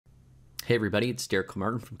Hey everybody, it's Derek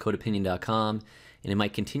Martin from CodeOpinion.com, and in my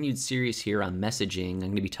continued series here on messaging, I'm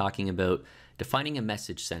going to be talking about defining a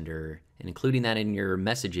message sender and including that in your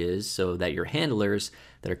messages so that your handlers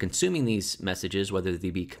that are consuming these messages, whether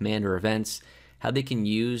they be command or events, how they can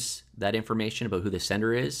use that information about who the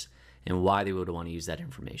sender is and why they would want to use that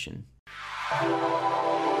information.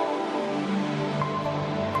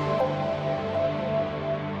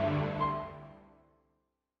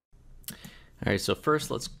 All right, so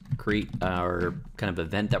first let's create our kind of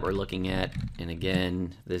event that we're looking at. And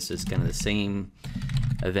again, this is kind of the same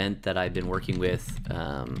event that I've been working with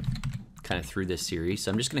kind of through this series.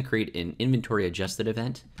 So I'm just going to create an inventory adjusted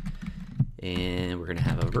event. And we're going to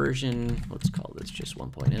have a version, let's call this just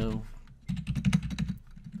 1.0.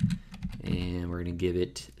 And we're going to give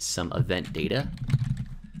it some event data.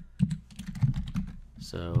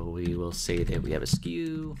 So we will say that we have a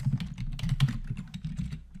SKU.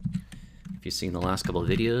 If you've seen the last couple of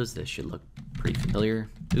videos, this should look pretty familiar.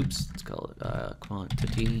 Oops, let's call it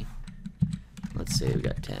quantity. Let's say we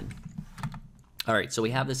got 10. All right, so we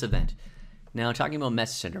have this event. Now talking about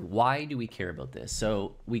message sender, why do we care about this?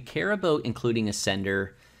 So we care about including a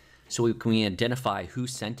sender so we can identify who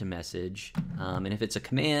sent a message. And if it's a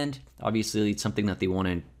command, obviously it's something that they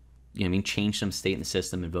want to change some state in the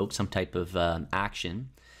system, invoke some type of action.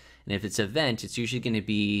 And if it's an event, it's usually going to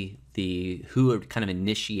be who kind of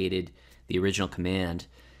initiated the original command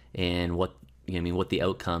and what the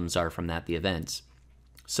outcomes are from that, the events.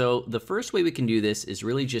 So the first way we can do this is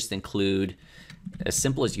really just include, as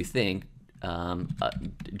simple as you think,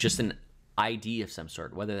 just an ID of some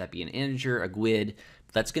sort, whether that be an integer, a GUID.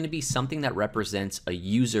 That's going to be something that represents a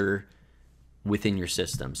user within your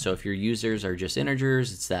system. So if your users are just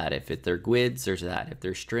integers, it's that. If they're GUIDs, there's that. If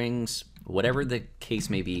they're strings, whatever the case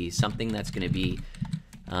may be, something that's going to be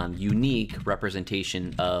unique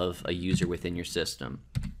representation of a user within your system.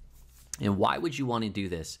 And why would you want to do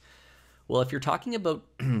this? Well, if you're talking about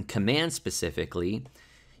commands specifically,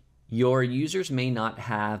 your users may not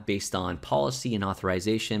have, based on policy and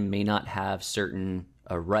authorization, may not have certain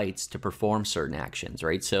rights to perform certain actions,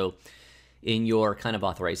 right? So in your kind of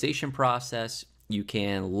authorization process, you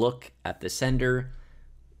can look at the sender,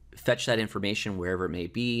 fetch that information wherever it may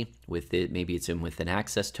be, maybe it's with an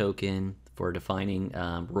access token for defining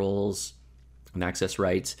roles and access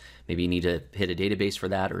rights. Maybe you need to hit a database for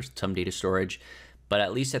that or some data storage. But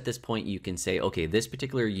at least at this point, you can say, okay, this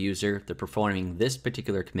particular user, they're performing this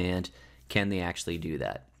particular command. Can they actually do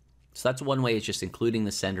that? So that's one way, is just including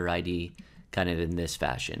the sender ID kind of in this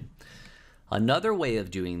fashion. Another way of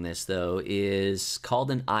doing this, though, is called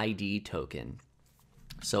an ID token.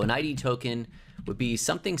 So an ID token would be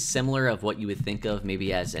something similar of what you would think of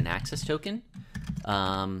maybe as an access token.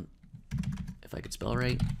 If I could spell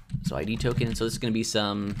right. So ID token, so this is going to be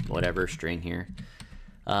some whatever string here.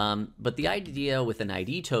 But the idea with an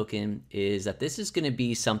ID token is that this is going to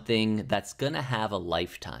be something that's going to have a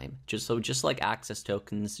lifetime. Just like access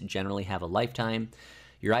tokens generally have a lifetime,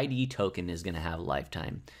 your ID token is going to have a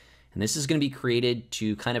lifetime. And this is going to be created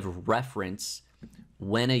to kind of reference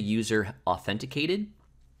when a user authenticated.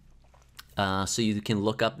 So you can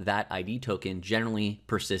look up that ID token generally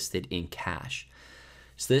persisted in cache.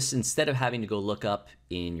 So this, instead of having to go look up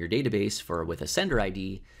in your database with a sender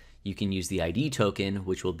ID, you can use the ID token,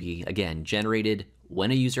 which will be, again, generated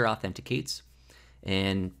when a user authenticates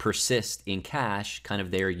and persist in cache kind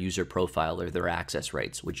of their user profile or their access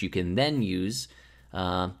rights, which you can then use,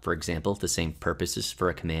 for example, the same purposes for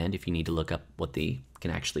a command if you need to look up what they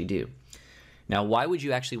can actually do. Now, why would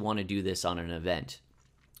you actually want to do this on an event?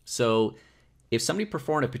 So if somebody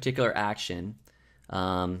performed a particular action,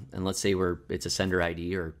 and let's say it's a sender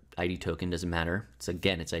ID or ID token, doesn't matter. It's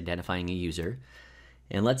identifying a user.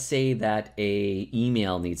 And let's say that a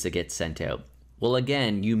email needs to get sent out. Well,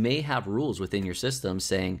 again, you may have rules within your system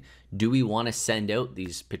saying, do we want to send out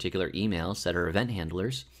these particular emails that are event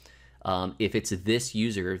handlers if it's this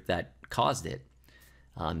user that caused it?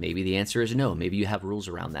 Maybe the answer is no. Maybe you have rules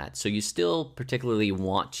around that. So you still particularly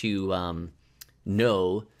want to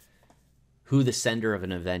know who the sender of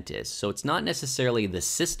an event is. So it's not necessarily the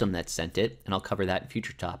system that sent it, and I'll cover that in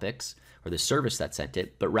future topics, or the service that sent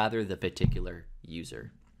it, but rather the particular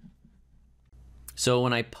user. So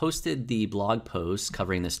when I posted the blog post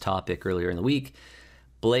covering this topic earlier in the week,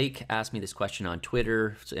 Blake asked me this question on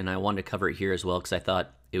Twitter, and I wanted to cover it here as well because I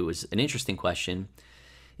thought it was an interesting question,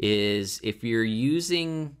 is if you're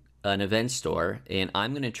using an event store, and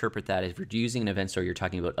I'm going to interpret that as if you're using an event store, you're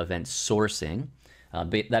talking about event sourcing.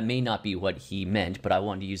 But that may not be what he meant, but I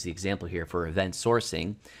wanted to use the example here for event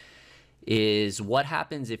sourcing, is what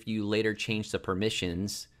happens if you later change the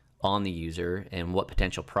permissions on the user and what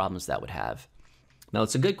potential problems that would have. Now,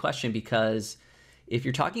 it's a good question because if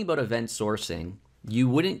you're talking about event sourcing, you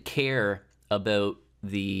wouldn't care about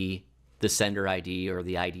the sender ID or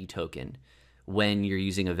the ID token when you're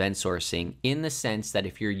using event sourcing, in the sense that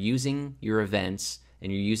if you're using your events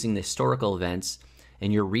and you're using the historical events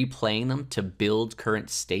and you're replaying them to build current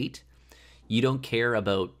state, you don't care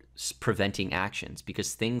about preventing actions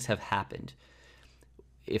because things have happened.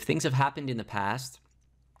 If things have happened in the past,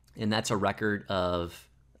 and that's a record of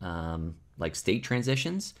like state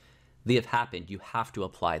transitions, they have happened. You have to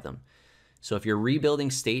apply them. So if you're rebuilding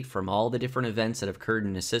state from all the different events that have occurred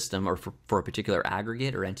in a system or for a particular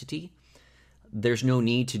aggregate or entity, there's no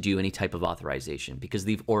need to do any type of authorization because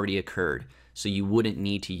they've already occurred. So you wouldn't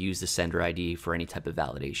need to use the sender ID for any type of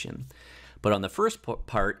validation. But on the first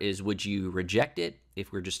part is, would you reject it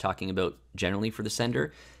if we're just talking about generally for the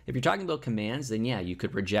sender? If you're talking about commands, then yeah, you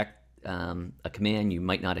could reject a command. You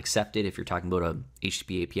might not accept it if you're talking about a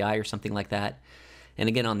HTTP API or something like that. And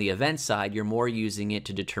again, on the event side, you're more using it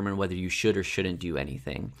to determine whether you should or shouldn't do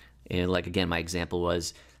anything. And like, again, my example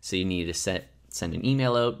was, say you needed to send an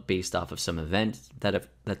email out based off of some event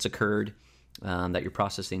that's occurred that you're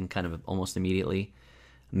processing kind of almost immediately.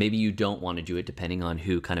 Maybe you don't want to do it depending on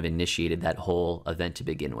who kind of initiated that whole event to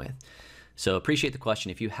begin with. So appreciate the question.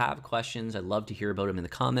 If you have questions, I'd love to hear about them in the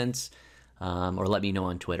comments or let me know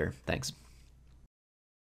on Twitter. Thanks.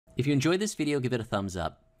 If you enjoyed this video, give it a thumbs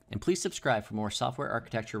up and please subscribe for more software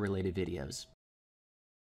architecture related videos.